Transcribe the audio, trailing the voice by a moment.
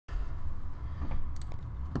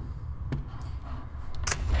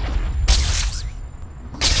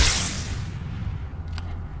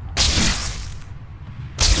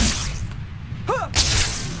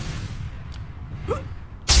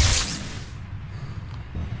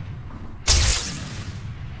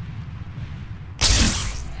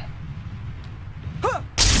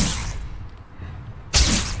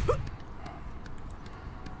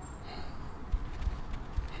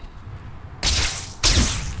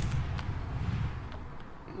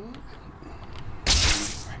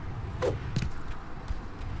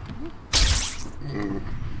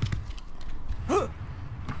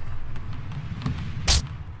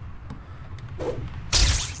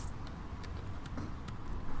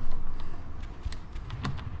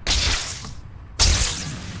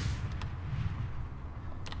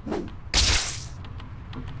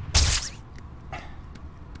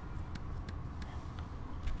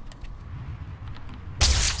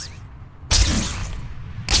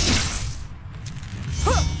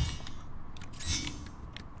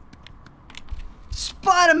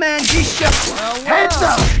on him, man. Well, Hands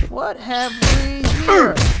up! What have we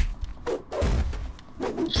here?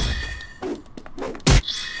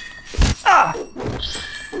 Ah!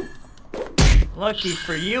 Lucky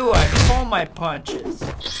for you, I pull my punches.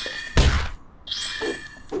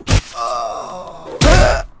 Oh.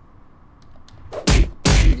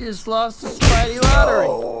 You just lost the Spidey lottery.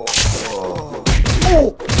 Oh.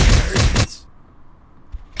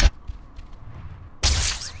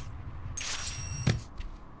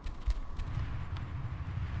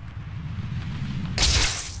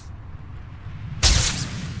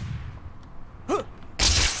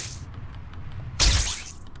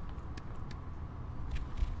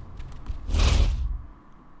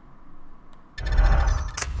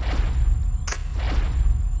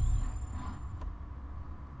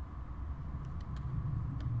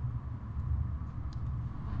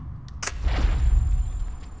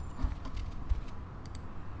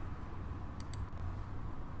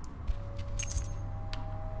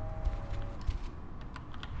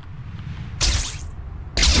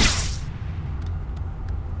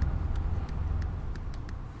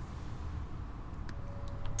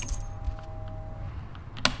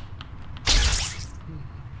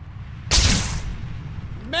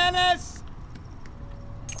 Menace!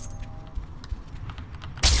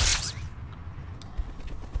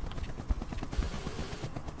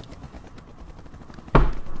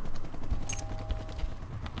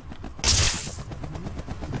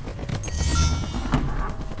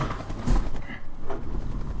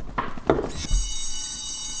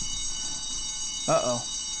 Uh-oh.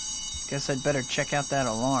 Guess I'd better check out that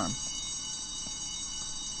alarm.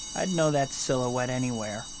 I'd know that silhouette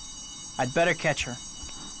anywhere. I'd better catch her.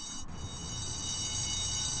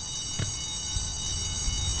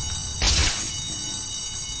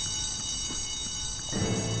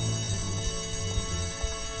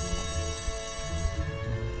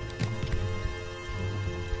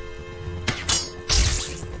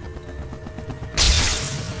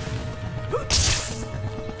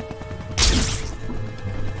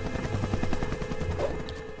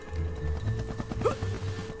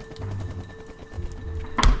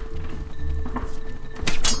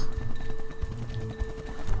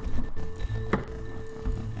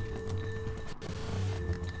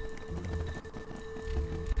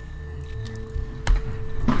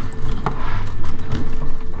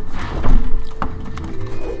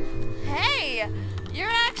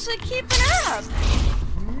 Keeping up.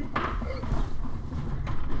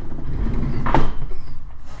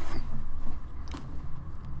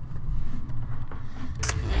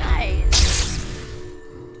 Nice.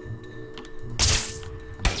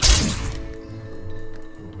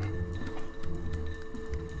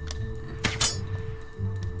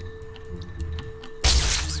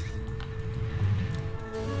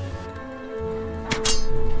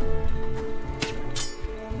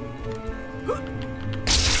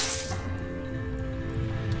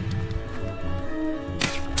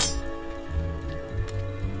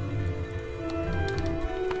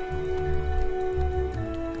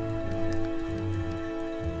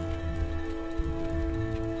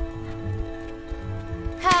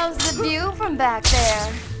 How's the view from back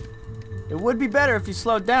there? It would be better if you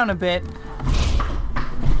slowed down a bit.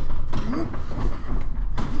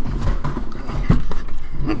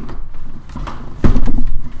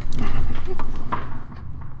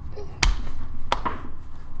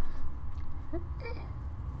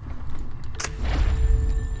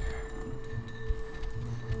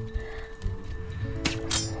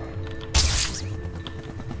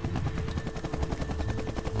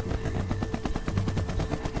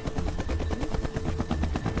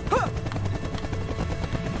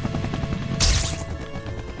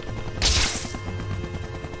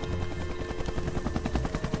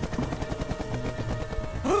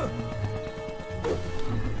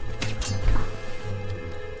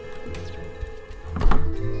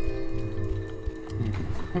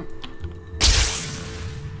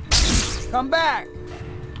 Come back!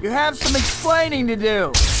 You have some explaining to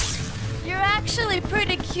do! You're actually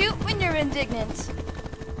pretty cute when you're indignant.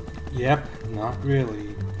 Yep, not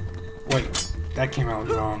really. Wait, that came out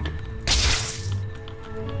wrong.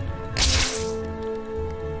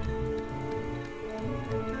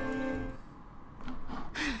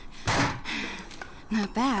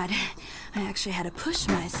 Not bad. I actually had to push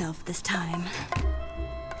myself this time.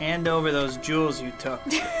 Hand over those jewels you took.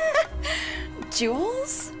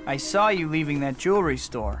 Jewels? I saw you leaving that jewelry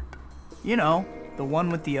store. You know, the one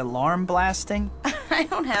with the alarm blasting. I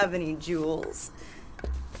don't have any jewels.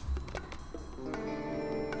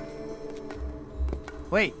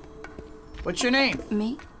 Wait, what's your name?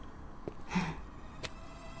 Me?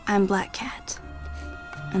 I'm Black Cat.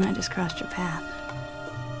 and I just crossed your path.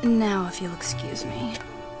 Now, if you'll excuse me.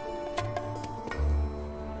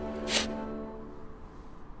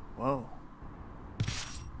 Whoa.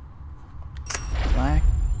 Black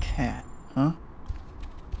cat, huh?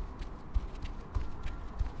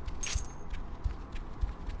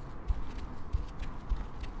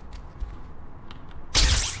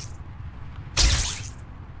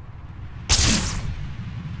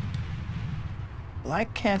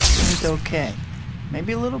 Black cat seems okay.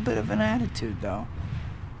 Maybe a little bit of an attitude, though.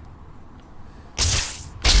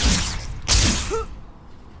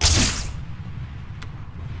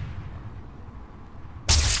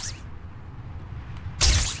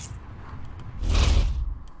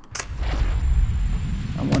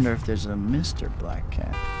 I wonder if there's a Mr. Black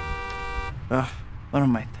Cat. Ugh, what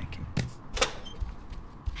am I thinking?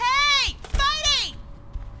 Hey! Spidey!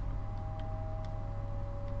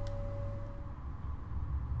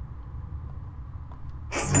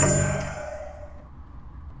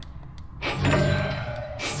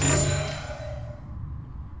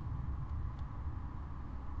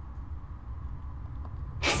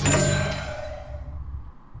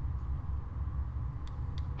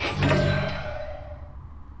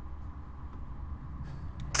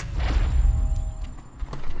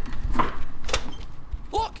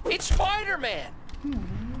 Look, it's Spider-Man.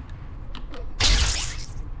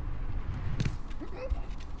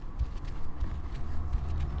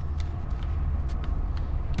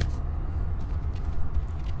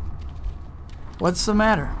 What's the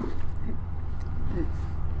matter?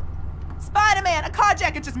 Spider-Man, a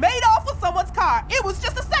carjacker just made off with someone's car. It was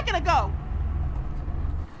just a second ago.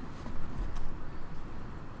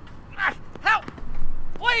 Help!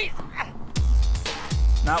 Please!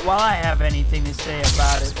 Not while I have anything to say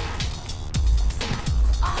about it.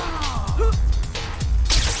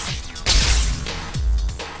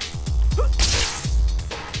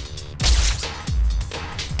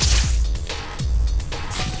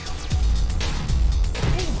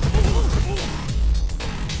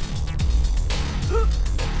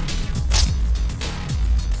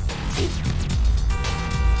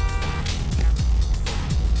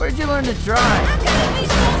 Where'd you learn to drive?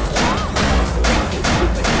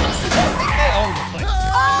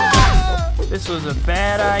 This was a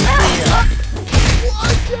bad idea.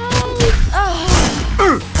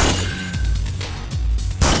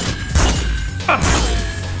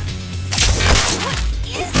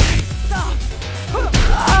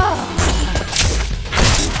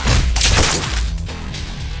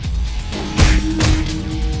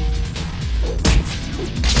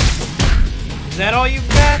 Is that all you've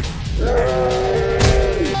got?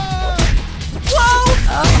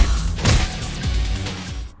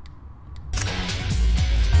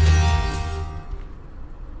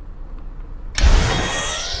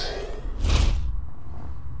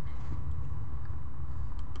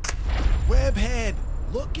 Webhead,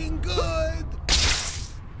 looking good.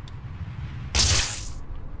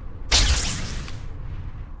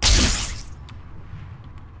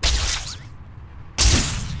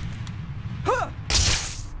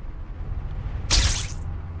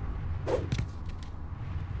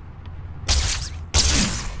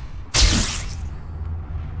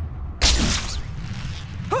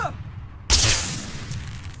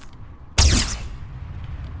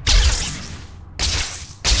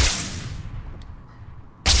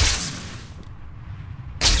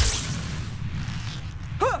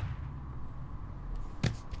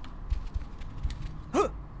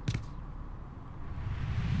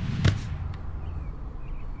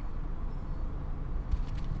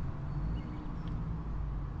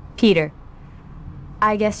 Peter,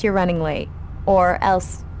 I guess you're running late. Or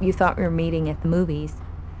else you thought we were meeting at the movies.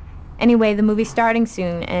 Anyway, the movie's starting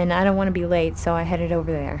soon, and I don't want to be late, so I headed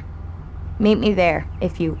over there. Meet me there,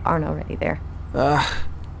 if you aren't already there.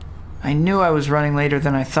 I knew I was running later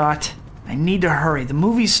than I thought. I need to hurry. The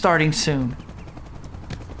movie's starting soon.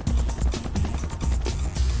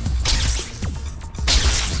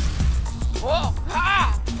 Whoa!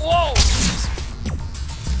 Ah! Whoa!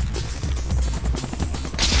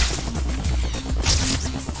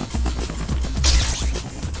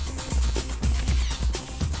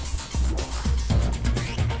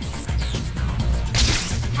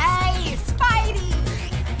 Hey, Spidey!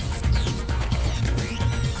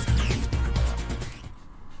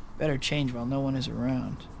 Better change while no one is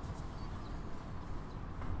around.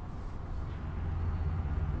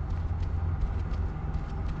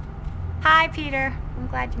 Hi, Peter. I'm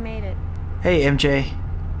glad you made it. Hey, MJ.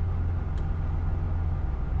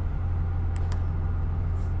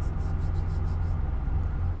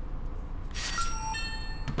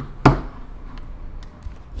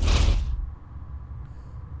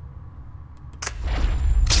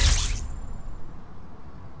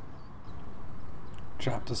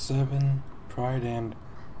 Chapter 7, Pride and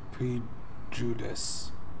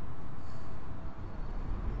Prejudice.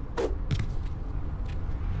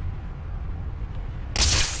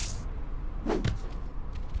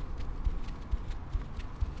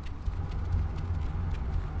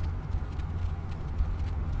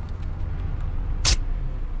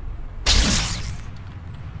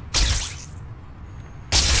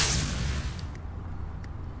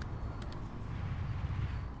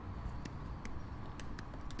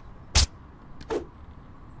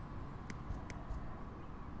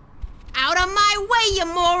 Out of my way, you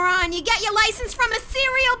moron! You get your license from a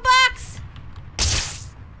cereal box?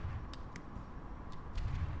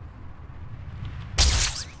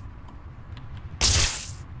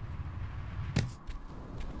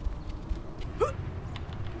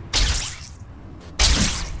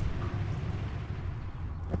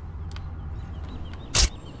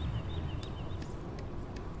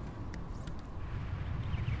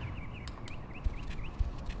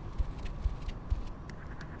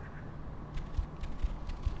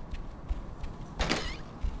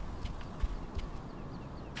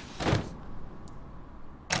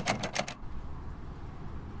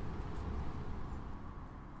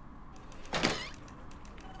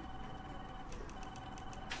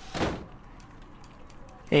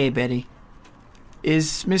 Hey, Betty.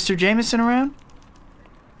 Is Mr. Jameson around?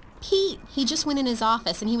 Pete, he just went in his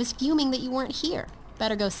office and he was fuming that you weren't here.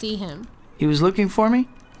 Better go see him. He was looking for me?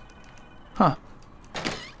 Huh.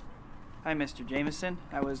 Hi, Mr. Jameson.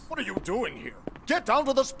 What are you doing here? Get down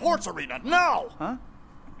to the sports arena, now! Huh?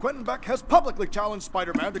 Quentin Beck has publicly challenged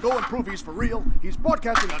Spider-Man to go and prove he's for real. He's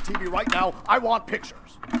broadcasting on TV right now. I want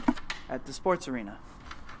pictures. At the sports arena.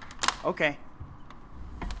 Okay.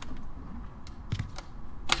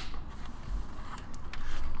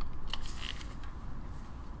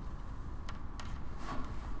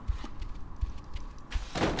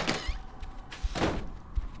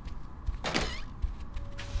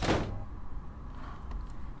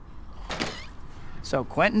 So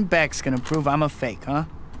Quentin Beck's gonna prove I'm a fake, huh?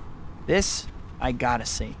 This, I gotta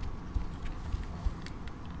see.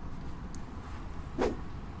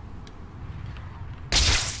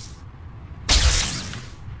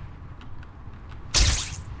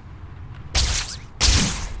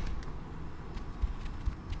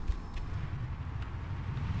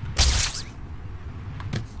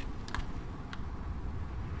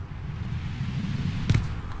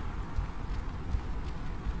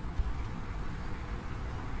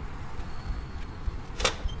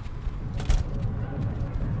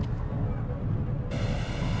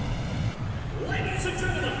 Ladies and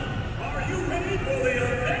gentlemen, are you ready for the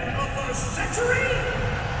event of the century?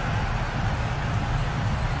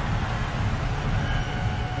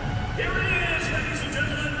 Here he is, ladies and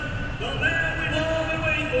gentlemen, the man we've all been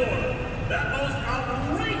waiting for. That most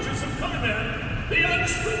outrageous of con men, the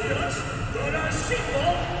unscrupulous, the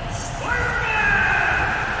sequel, Spider-Man!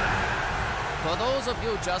 For those of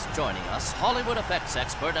you just joining us, Hollywood effects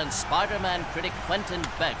expert and Spider-Man critic Quentin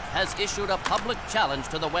Beck has issued a public challenge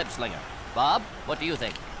to the web-slinger. Bob, what do you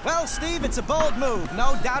think? Well, Steve, it's a bold move,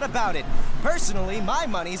 no doubt about it. Personally, my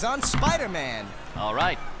money's on Spider-Man. All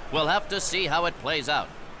right, we'll have to see how it plays out.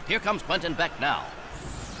 Here comes Quentin Beck now.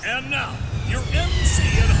 And now, your MC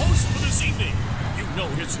and host for this evening. You know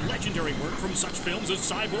his legendary work from such films as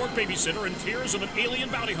Cyborg Babysitter and Tears of an Alien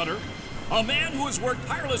Bounty Hunter. A man who has worked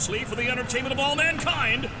tirelessly for the entertainment of all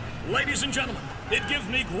mankind. Ladies and gentlemen, it gives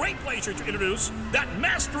me great pleasure to introduce that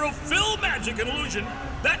master of film magic and illusion,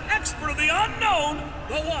 that expert of the unknown,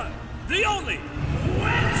 the one, the only,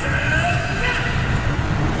 Quentin Beck!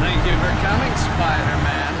 Thank you for coming,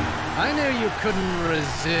 Spider-Man. I knew you couldn't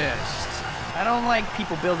resist. I don't like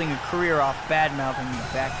people building a career off bad-mouthing me,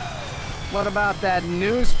 Beck. What about that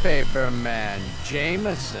newspaper man,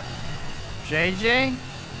 Jameson? JJ?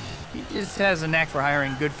 He just has a knack for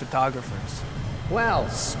hiring good photographers. Well,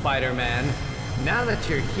 Spider-Man, now that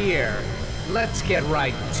you're here, let's get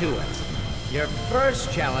right to it. Your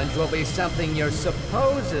first challenge will be something you're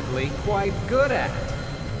supposedly quite good at.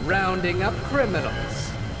 Rounding up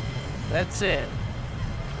criminals. That's it.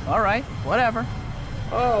 All right, whatever.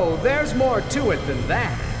 Oh, there's more to it than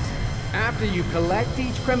that. After you collect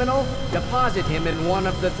each criminal, deposit him in one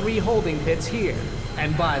of the 3 holding pits here.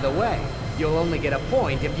 And by the way, you'll only get a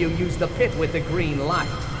point if you use the pit with the green light.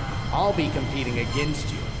 I'll be competing against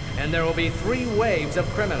you, and there will be 3 waves of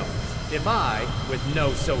criminals. If I, with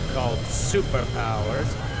no so-called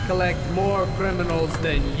superpowers, collect more criminals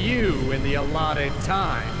than you in the allotted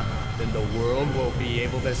time, then the world will be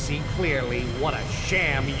able to see clearly what a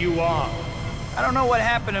sham you are. I don't know what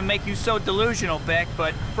happened to make you so delusional, Beck,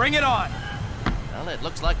 but bring it on! Well, it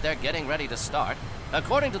looks like they're getting ready to start.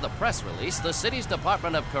 According to the press release, the city's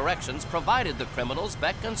Department of Corrections provided the criminals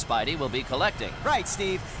Beck and Spidey will be collecting. Right,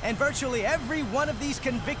 Steve. And virtually every one of these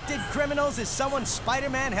convicted criminals is someone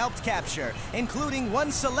Spider-Man helped capture, including one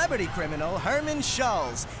celebrity criminal, Herman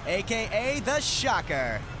Schulz, a.k.a. the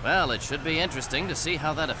Shocker. Well, it should be interesting to see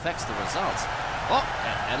how that affects the results. Oh,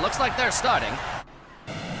 it looks like they're starting.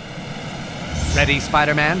 Ready,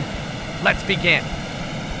 Spider-Man? Let's begin.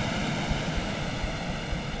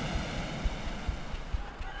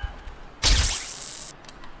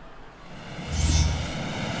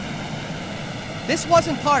 This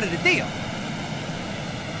wasn't part of the deal.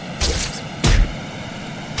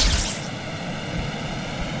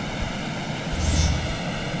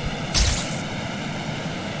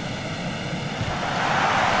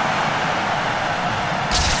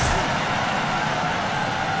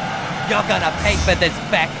 You're gonna pay for this,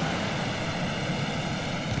 Beck.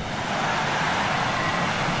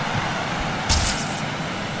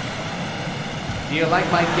 Do you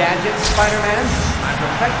like my gadgets, Spider-Man? I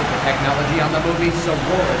perfected the technology on the movie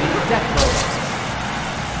Sorority Death Row.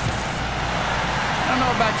 I don't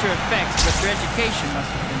know about your effects, but your education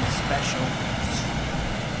must have been special.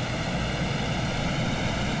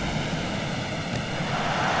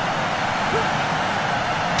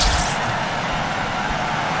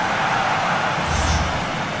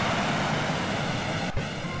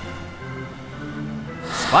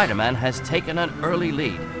 Spider-Man has taken an early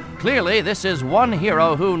lead. Clearly, this is one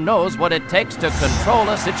hero who knows what it takes to control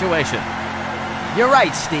a situation. You're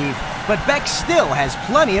right, Steve, but Beck still has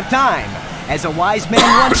plenty of time. As a wise man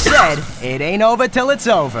once said, it ain't over till it's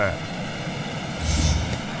over.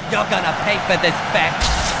 You're gonna pay for this, Beck.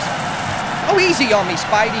 Oh, easy on me,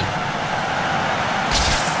 Spidey.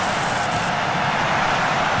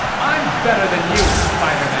 I'm better than you,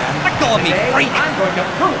 Spider-Man. Let go of me, freak! I'm going to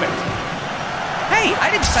prove it. Hey,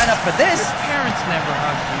 I didn't sign up for this. Your parents never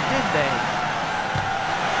hugged you, did they?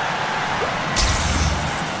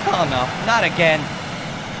 Oh no, not again.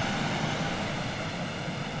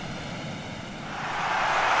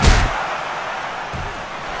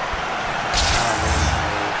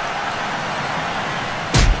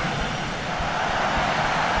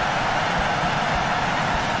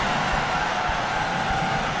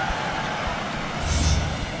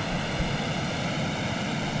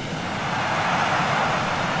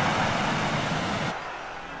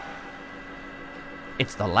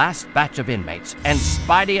 It's the last batch of inmates, and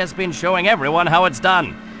Spidey has been showing everyone how it's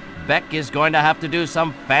done. Beck is going to have to do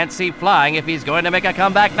some fancy flying if he's going to make a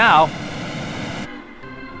comeback now.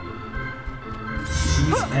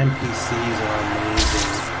 These NPCs are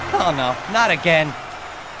amazing. Oh no, not again.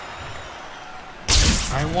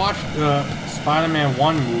 I watched the Spider-Man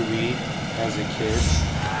 1 movie as a kid.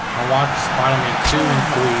 I watched Spider-Man 2 and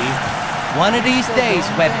 3. One of these days,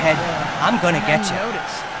 webhead, I'm gonna get you.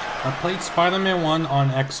 I played Spider-Man 1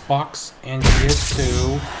 on Xbox and PS2.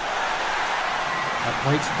 I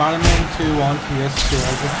played Spider-Man 2 on PS2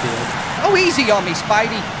 as a kid. Oh, easy on me,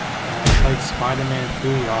 Spidey. And I played Spider-Man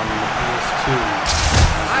 3 on the PS2.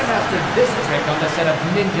 I mastered this trick on the set of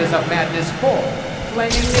Ninjas of Madness 4,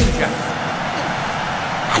 Flaming Ninja.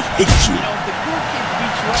 I hate you. You know, if the cool kids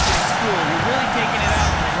beat you up in school, you're really taking it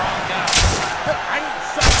out on the wrong guy. I didn't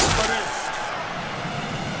sign up for this.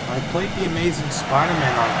 I played The Amazing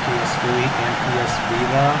Spider-Man on PS3 and PS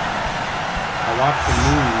Vita. I watched the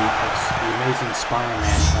movie of The Amazing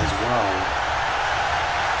Spider-Man as well.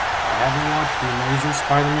 I haven't watched The Amazing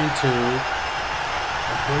Spider-Man 2.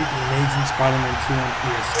 I played The Amazing Spider-Man 2 on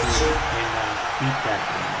PS3 and beat that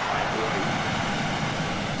game.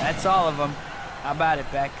 That's all of them. How about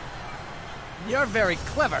it, Beck? You're very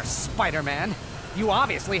clever, Spider-Man. You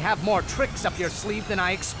obviously have more tricks up your sleeve than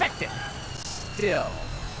I expected. Still,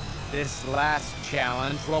 this last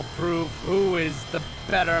challenge will prove who is the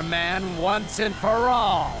better man once and for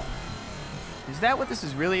all. Is that what this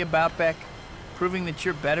is really about, Beck? Proving that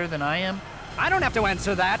you're better than I am? I don't have to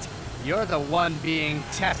answer that. You're the one being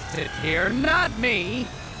tested here, not me.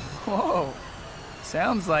 Whoa.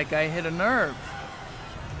 Sounds like I hit a nerve.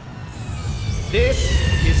 This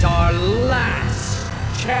is our last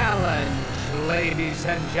challenge, ladies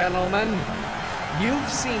and gentlemen. You've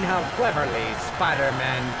seen how cleverly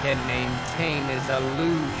Spider-Man can maintain his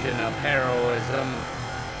illusion of heroism.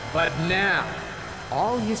 But now,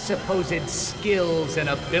 all his supposed skills and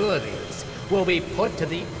abilities will be put to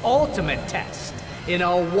the ultimate test in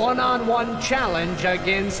a one-on-one challenge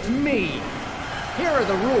against me. Here are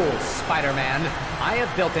the rules, Spider-Man. I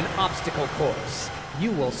have built an obstacle course.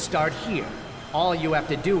 You will start here. All you have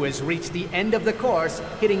to do is reach the end of the course,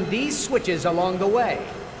 hitting these switches along the way.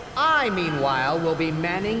 I, meanwhile, will be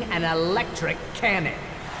manning an electric cannon.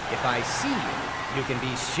 If I see you, You can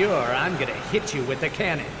be sure I'm gonna hit you with the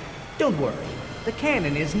cannon. Don't worry, the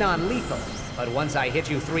cannon is non-lethal. But once I hit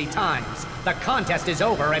you 3 times, the contest is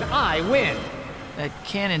over and I win. That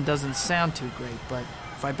cannon doesn't sound too great, but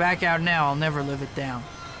if I back out now, I'll never live it down.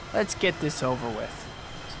 Let's get this over with.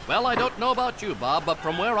 Well, I don't know about you, Bob, but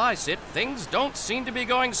from where I sit, things don't seem to be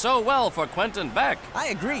going so well for Quentin Beck. I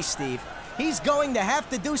agree, Steve. He's going to have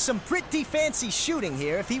to do some pretty fancy shooting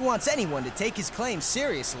here if he wants anyone to take his claims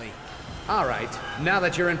seriously. All right, now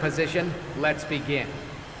that you're in position, let's begin.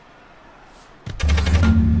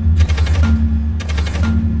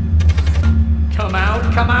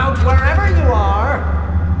 Come out, wherever you are!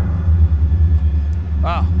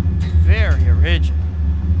 Wow, very original.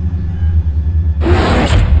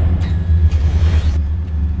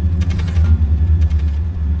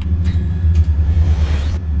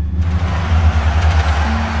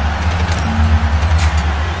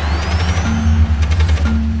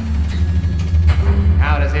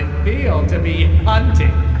 How does it feel to be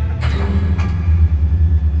hunting?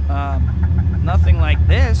 Nothing like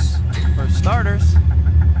this, for starters.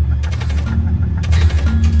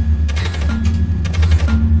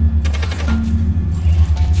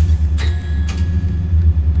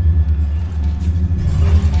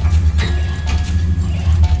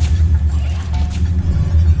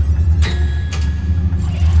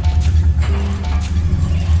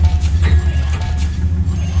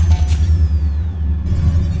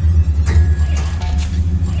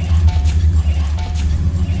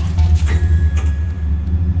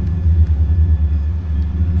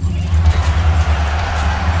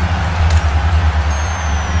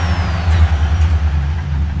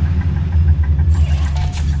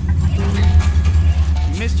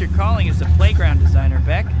 Your calling as a playground designer,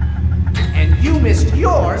 Beck. And you missed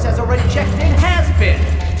yours as a rejected has-been.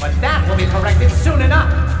 But that will be corrected soon enough.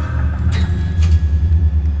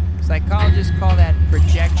 Psychologists call that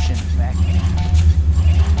projection, Beck.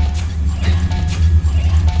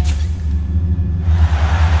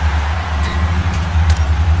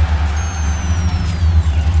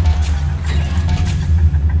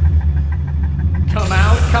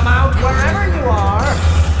 Come out, wherever you are.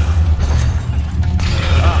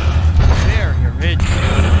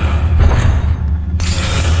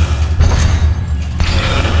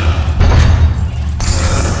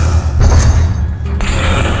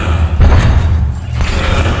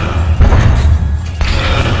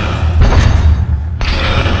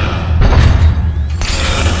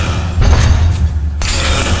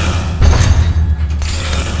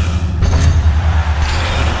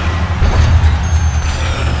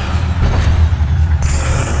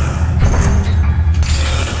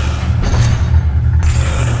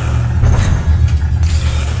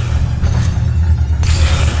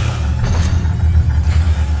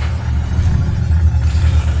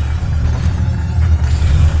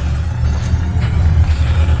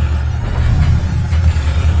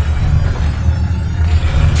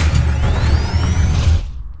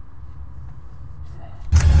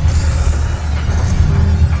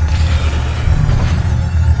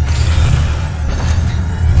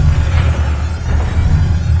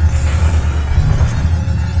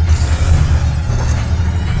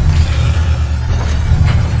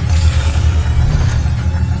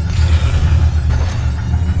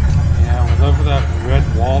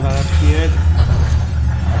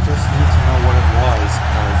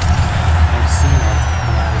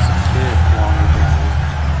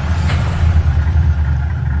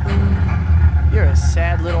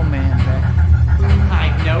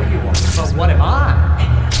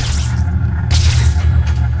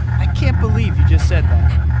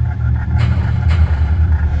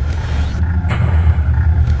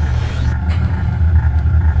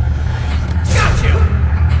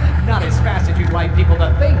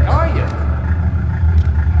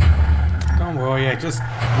 Just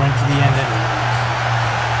went to the end anyway.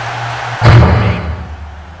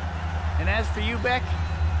 And as for you, Beck,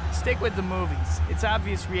 stick with the movies. It's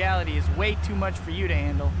obvious reality is way too much for you to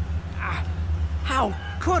handle. How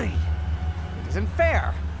could he? It isn't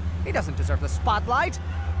fair. He doesn't deserve the spotlight.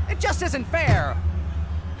 It just isn't fair.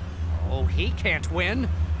 Oh, he can't win.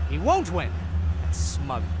 He won't win. That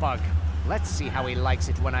smug bug. Let's see how he likes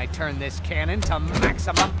it when I turn this cannon to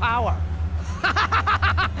maximum power.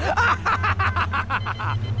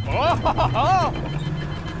 Oh!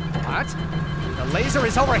 What? The laser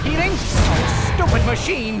is overheating? Oh, stupid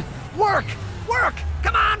machine! Work! Work!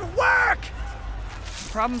 Come on, work!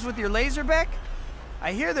 Problems with your laser, Beck?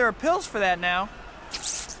 I hear there are pills for that now.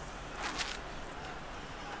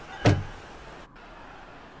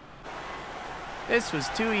 This was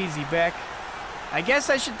too easy, Beck. I guess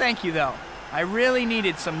I should thank you, though. I really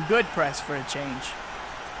needed some good press for a change.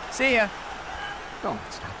 See ya. No,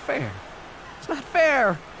 it's not fair. It's not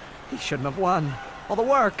fair. He shouldn't have won. All the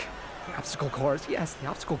work. The obstacle course, yes, the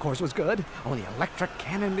obstacle course was good. Oh, the electric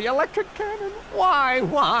cannon, the electric cannon.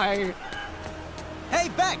 Why? Hey,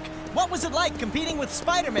 Beck, what was it like competing with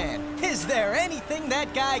Spider-Man? Is there anything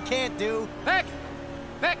that guy can't do? Beck,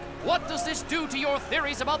 what does this do to your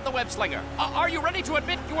theories about the web slinger? Are you ready to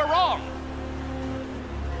admit you were wrong?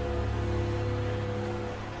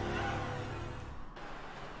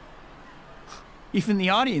 Even the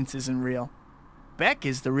audience isn't real. Beck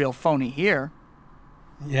is the real phony here.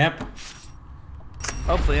 Yep.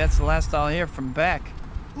 Hopefully that's the last I'll hear from Beck.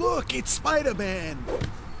 Look, it's Spider-Man.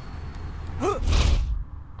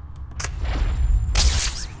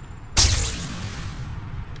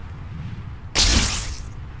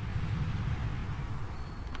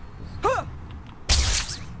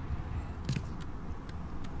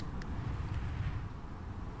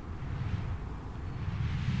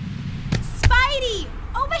 Spidey!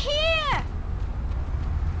 Over here!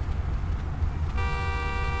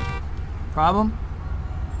 Problem?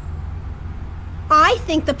 I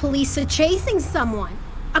think the police are chasing someone.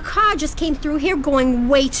 A car just came through here going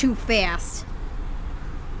way too fast.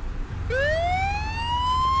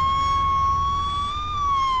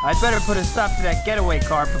 I'd better put a stop to that getaway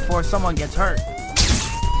car before someone gets hurt.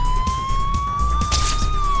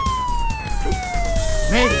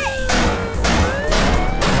 Maybe.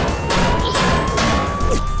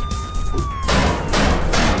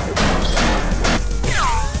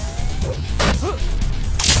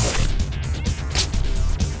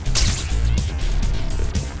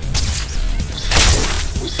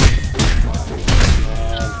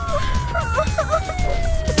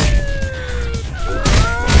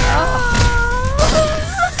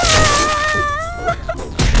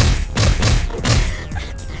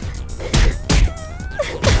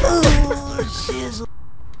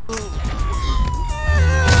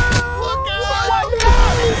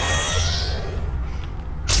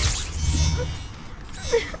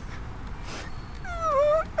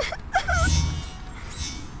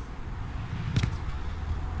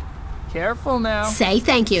 Careful now. Say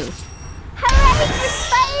thank you. Hooray for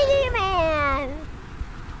Spider-Man!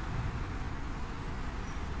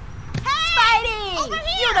 Spidey! Over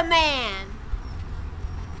here! You're the man!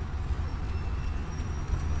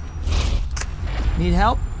 Need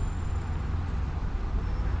help?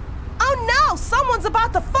 Oh no! Someone's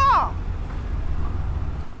about to fall!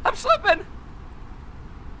 I'm slipping!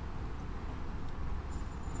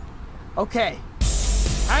 Okay.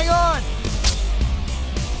 Hang on!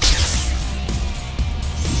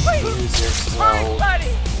 Jesus, Hurry,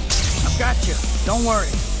 buddy! I've got you. Don't worry.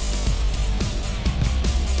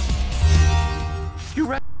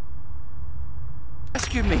 You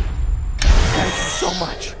rescued me. Thank you so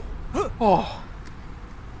much. Oh.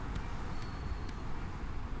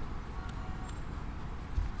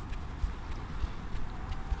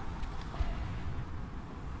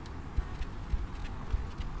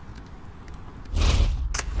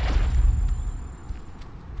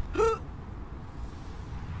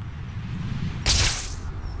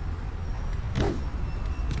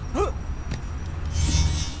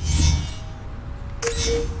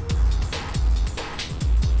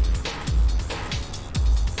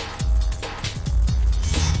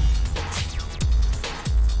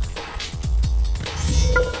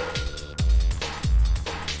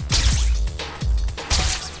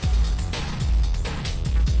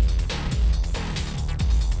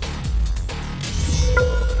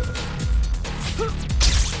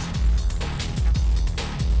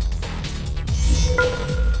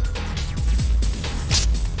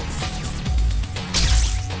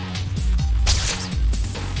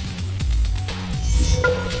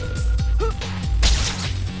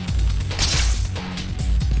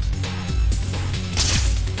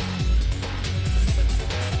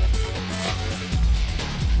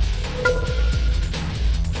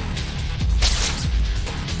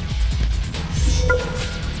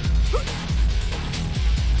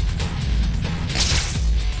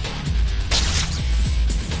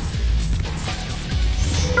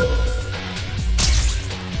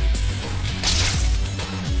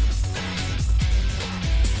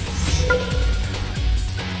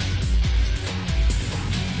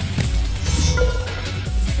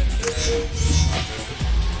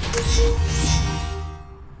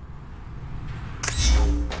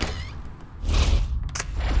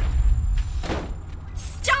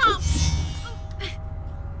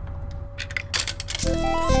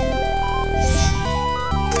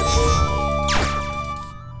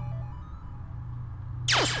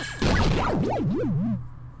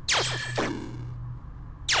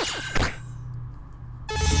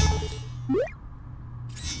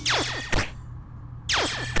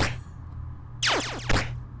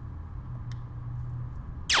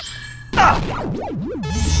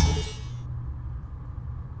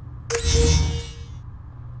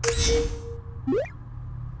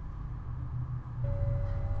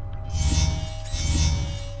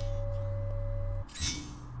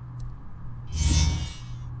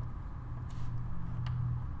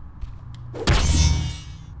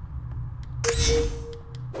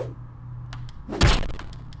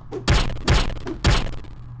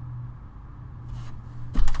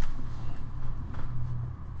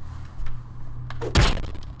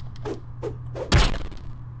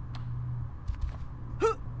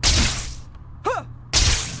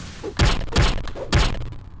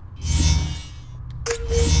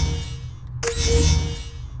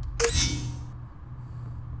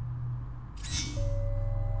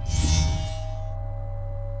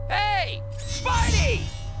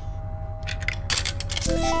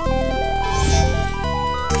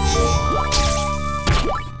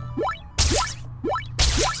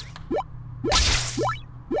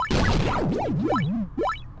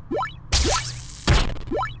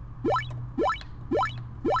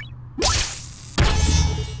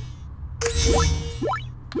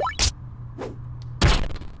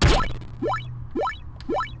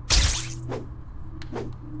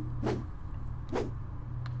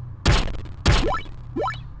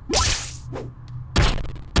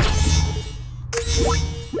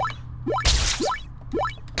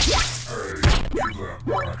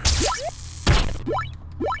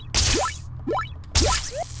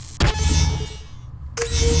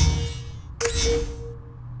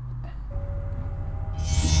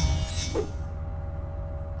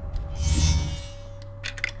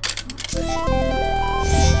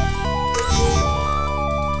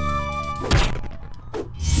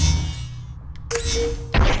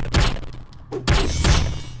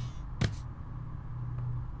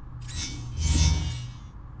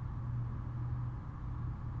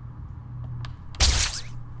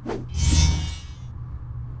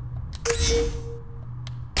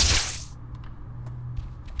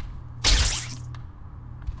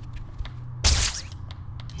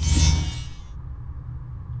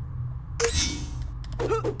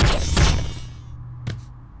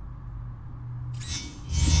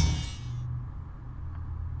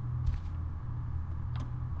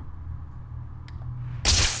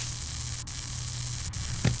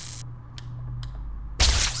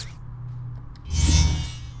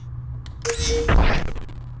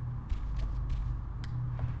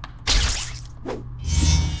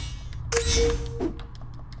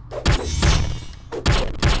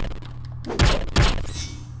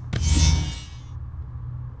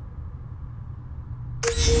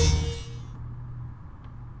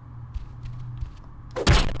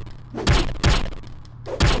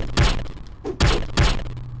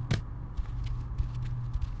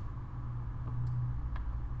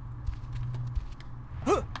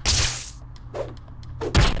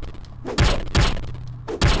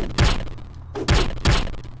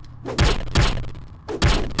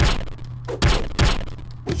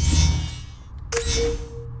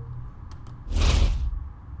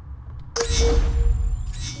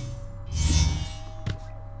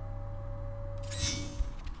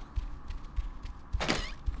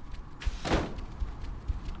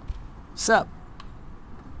 Sup?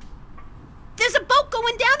 There's a boat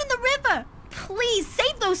going down in the river. Please,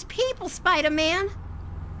 save those people, Spider-Man.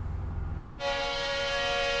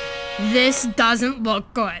 This doesn't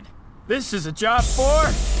look good. This is a job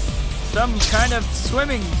for some kind of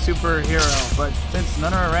swimming superhero, but since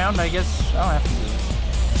none are around, I guess I'll have to do it.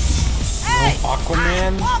 Hey!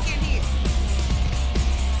 Aquaman? Walk in here.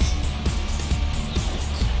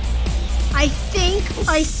 I think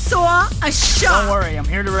I saw a shark. Don't worry, I'm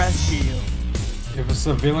here to rescue you. If a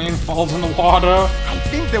civilian falls in the water, I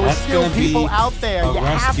think there were still people out there. You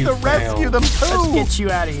have to rescue them too. Let's get you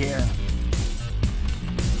out of here.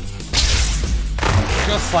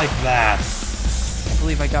 Just like that. I can't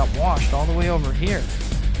believe I got washed all the way over here.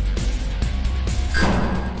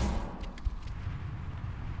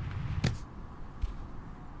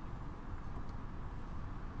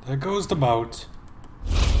 There goes the boat.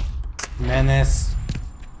 Menace.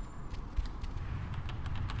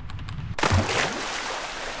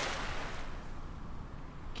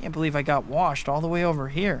 Can't believe I got washed all the way over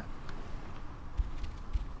here.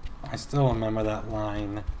 I still remember that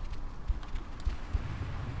line.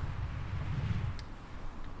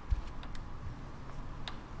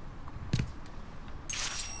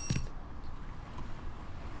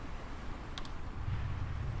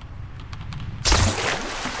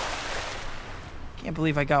 Can't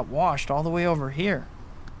believe I got washed all the way over here.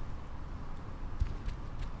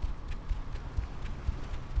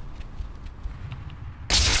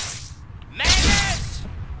 Menace!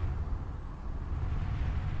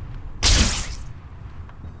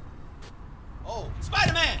 Oh,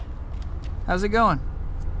 Spider-Man! How's it going?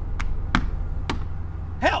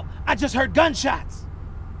 Hell, I just heard gunshots.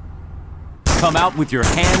 Come out with your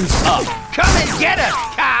hands up. Come and get us,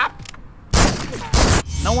 cop!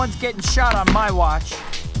 No one's getting shot on my watch.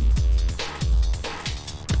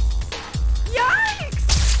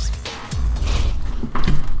 Yikes!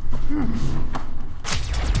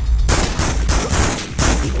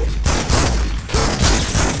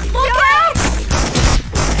 Look out!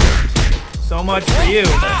 So much for you.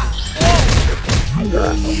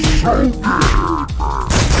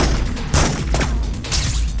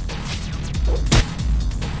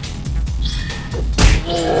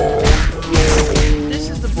 This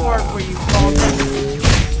is the part where you fall down.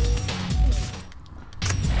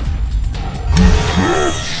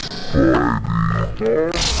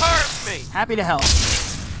 Hurt me! Happy to help.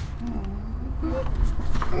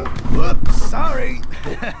 Whoops, sorry.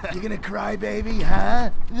 You gonna cry, baby,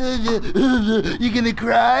 huh? You gonna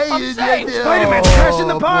cry? I'm safe. Spider-Man's crashing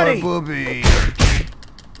the party. Poor booby.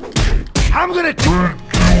 I'm gonna...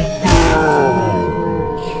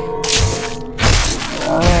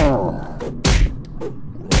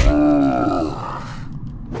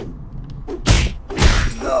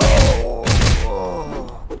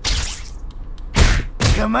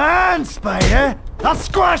 Come on, Spider. I'll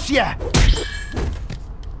squash ya.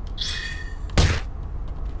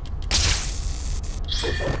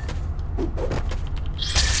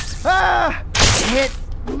 Ah! Hit.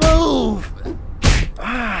 Move.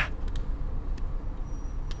 Ah.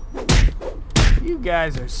 You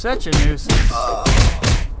guys are such a nuisance.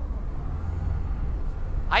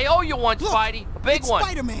 I owe you one, Spidey. A big one.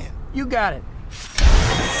 Spider-Man. You got it.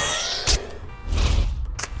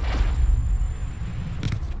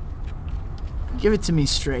 Give it to me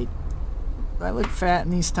straight. Do I look fat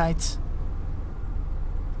in these tights?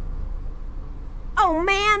 Oh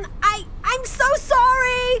man, I'm so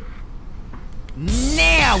sorry!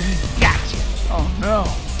 Now we got you. Oh no.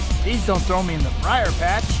 Please don't throw me in the briar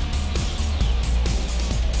patch.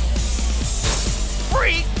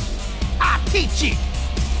 Freak! I'll teach you.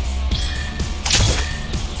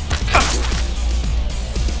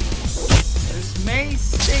 This may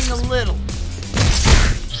sting a little.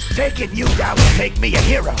 Taking you down will make me a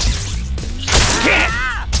hero. Can't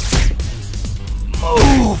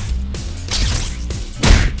move.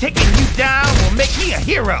 Taking you down will make me a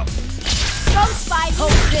hero. Go, Spidey!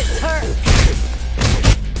 Hope this hurts.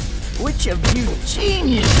 Which of you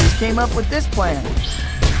geniuses came up with this plan?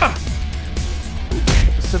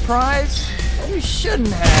 Surprise? You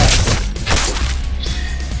shouldn't have.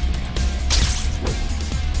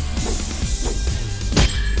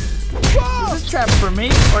 Whoa! Is this trap for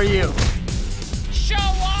me or you? Show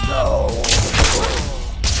off! No.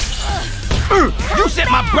 You sent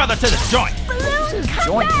my brother to the joint. This is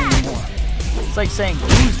joint anymore. It's like saying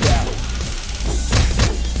who's that?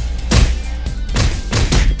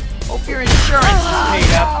 Hope your insurance is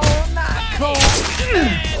paid up. Oh, not cool.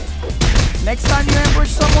 Next time you ambush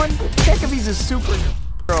someone, check if he's a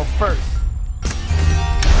superhero first.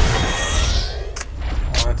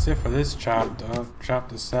 Well, that's it for this chapter.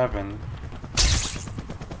 Chapter 7.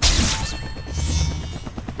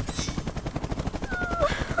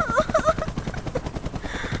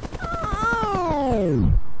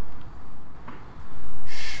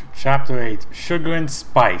 Chapter 8. Sugar and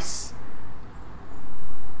Spice.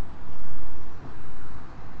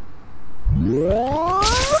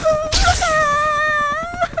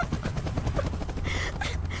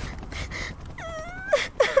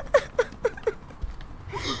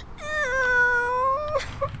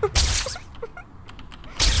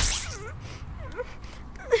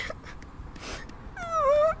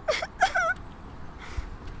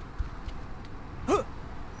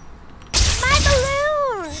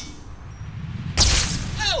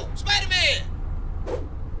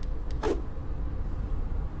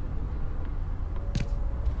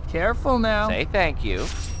 Careful now. Say thank you.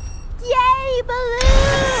 Yay,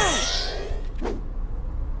 balloon!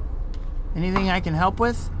 Anything I can help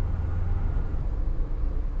with?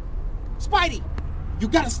 Spidey! You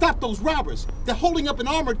gotta stop those robbers! They're holding up an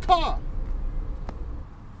armored car!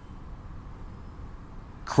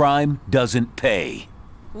 Crime doesn't pay.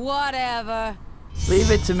 Whatever.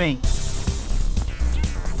 Leave it to me.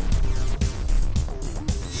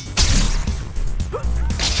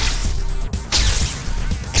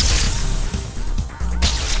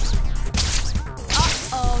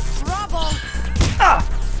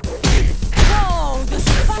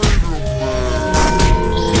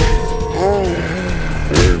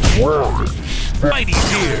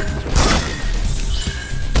 Spidey's here.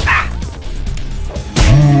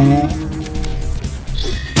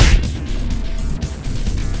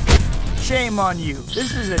 Shame on you.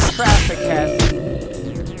 This is a traffic hazard.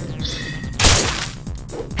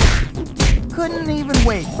 Couldn't even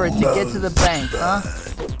wait for it to get to the bank, huh?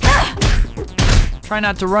 Try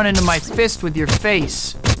not to run into my fist with your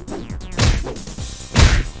face.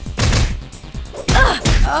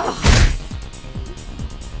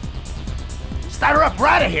 Start her up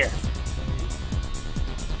right of here.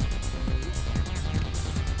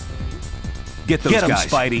 Get those guys,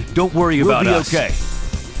 Spidey. Don't worry about us. We'll be okay.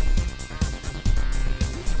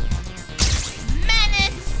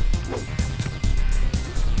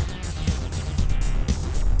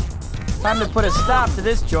 Time to put a stop to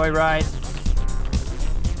this joyride.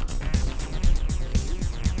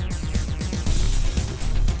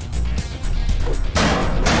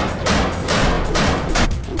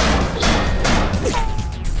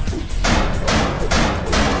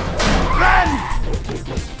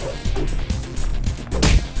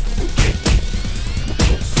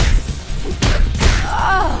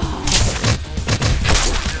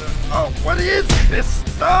 Oh, what is this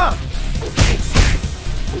stuff?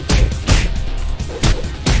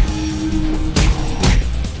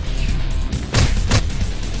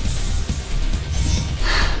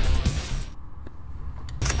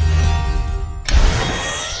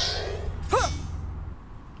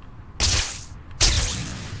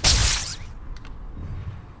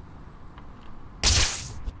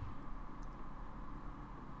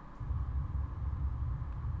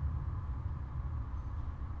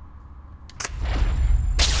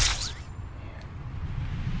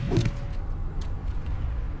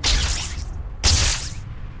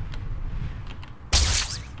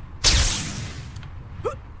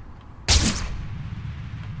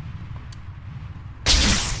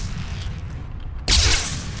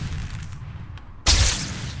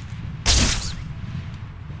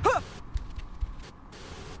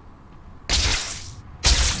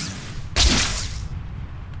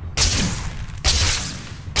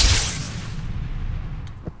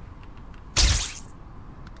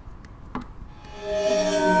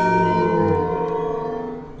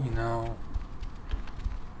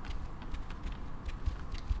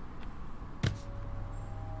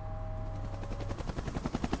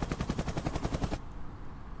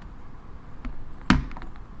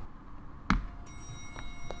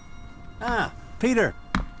 Peter,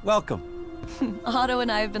 welcome. Otto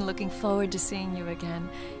and I have been looking forward to seeing you again.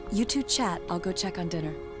 You two chat. I'll go check on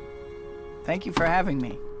dinner. Thank you for having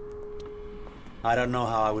me. I don't know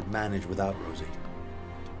how I would manage without Rosie.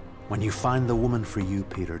 When you find the woman for you,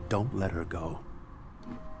 Peter, don't let her go.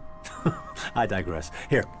 I digress.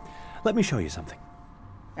 Here, let me show you something.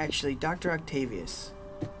 Actually, Dr. Octavius,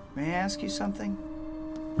 may I ask you something?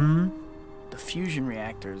 The fusion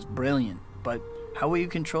reactor is brilliant, but how will you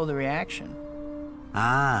control the reaction?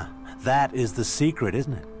 Ah, that is the secret,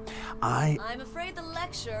 isn't it? I'm afraid the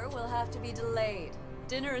lecture will have to be delayed.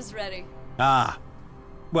 Dinner is ready. Ah.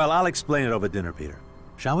 Well, I'll explain it over dinner, Peter.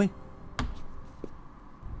 Shall we?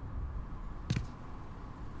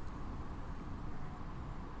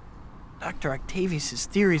 Dr. Octavius's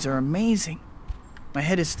theories are amazing. My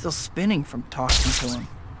head is still spinning from talking to him.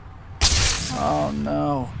 Oh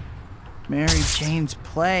no. Mary Jane's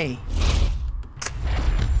play.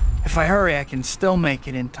 If I hurry, I can still make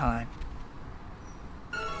it in time.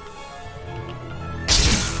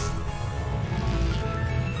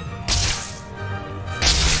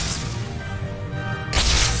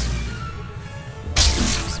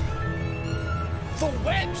 The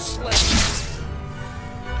web sling!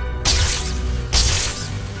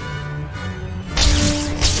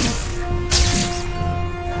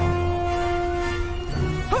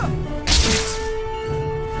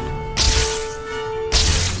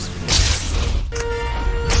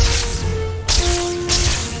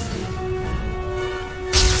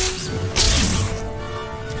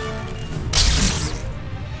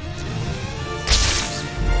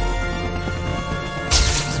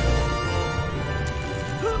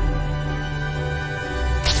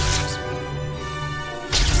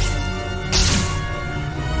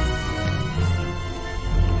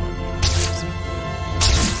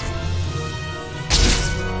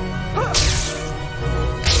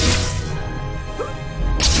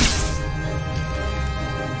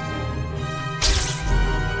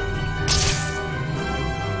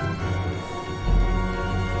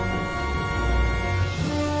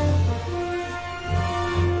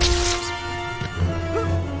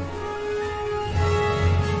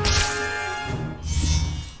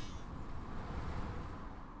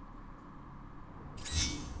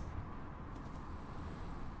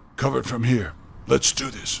 Covered from here. Let's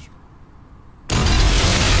do this.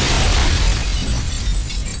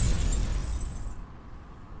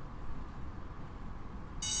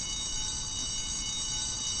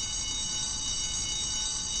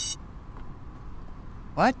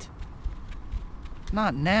 What?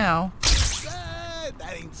 Not now.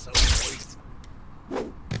 That ain't so great.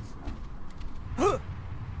 Look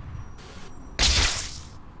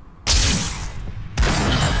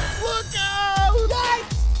out!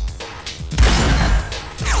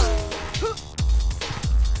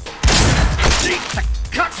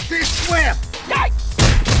 Cut this web! Yikes!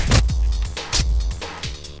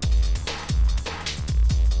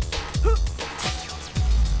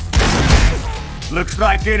 Looks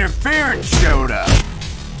like interference showed up.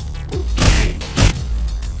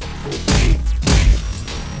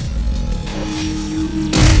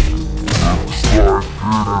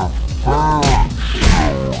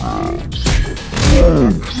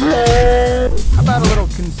 How about a little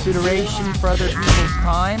consideration for other people's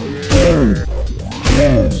time?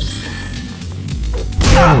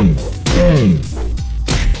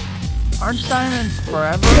 Aren't diamonds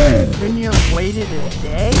forever? Couldn't you have waited a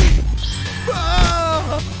day?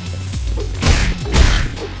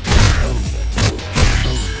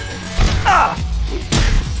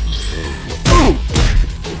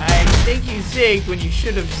 I think you zigged when you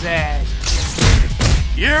should have zagged.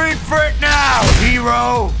 You're in for it now,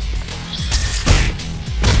 hero!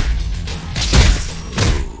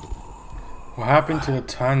 What happened to the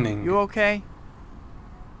turning? You okay?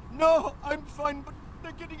 No, I'm fine, but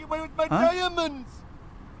they're getting away with my diamonds!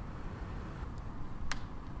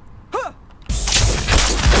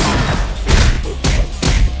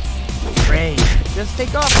 Great. Just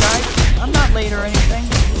take off, guys. I'm not late or anything.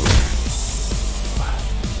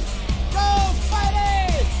 Go,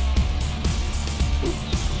 Spidey!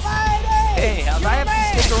 Spidey! Hey, as I have to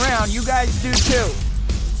stick around, you guys do too.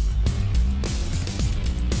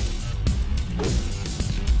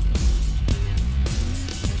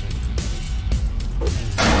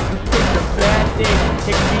 You picked a bad day to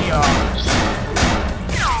tick me off.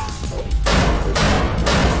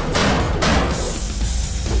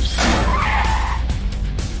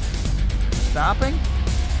 Stopping?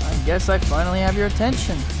 I guess I finally have your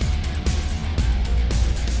attention.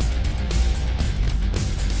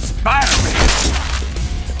 Spider-Man!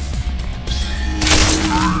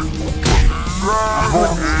 I'm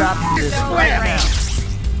going to stop this right now.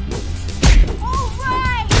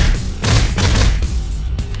 Alright!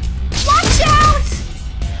 Watch out!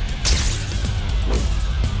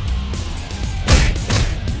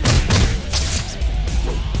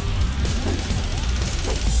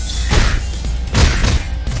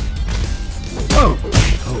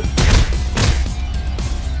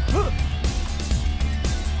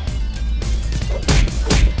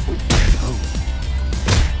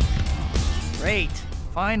 Great.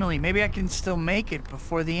 Finally, maybe I can still make it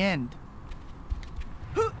before the end.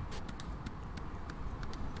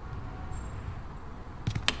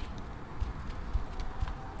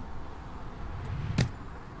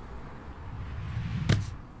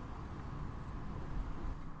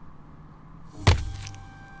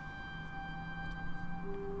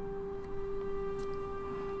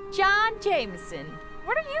 John Jameson,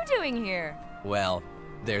 what are you doing here? Well,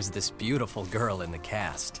 there's this beautiful girl in the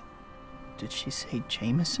cast. Did she say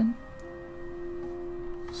Jameson?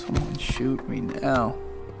 Someone shoot me now.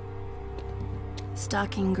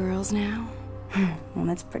 Stalking girls now? Well,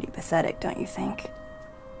 that's pretty pathetic, don't you think?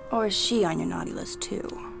 Or is she on your naughty list too?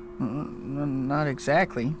 Not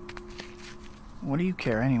exactly. What do you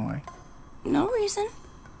care anyway? No reason.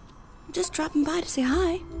 Just dropping by to say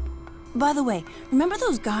hi. By the way, remember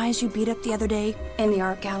those guys you beat up the other day in the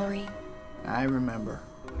art gallery? I remember.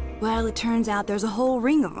 Well, it turns out there's a whole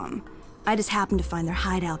ring of them. I just happened to find their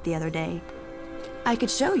hideout the other day. I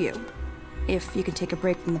could show you. If you can take a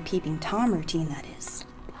break from the peeping Tom routine, that is.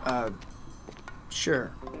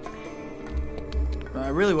 Sure. I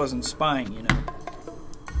really wasn't spying, you know.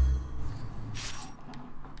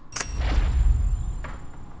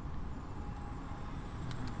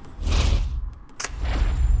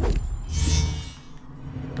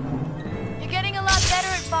 You're getting a lot better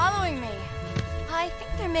at following me. I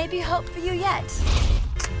think there may be hope for you yet.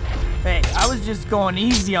 Hey, I was just going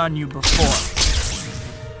easy on you before.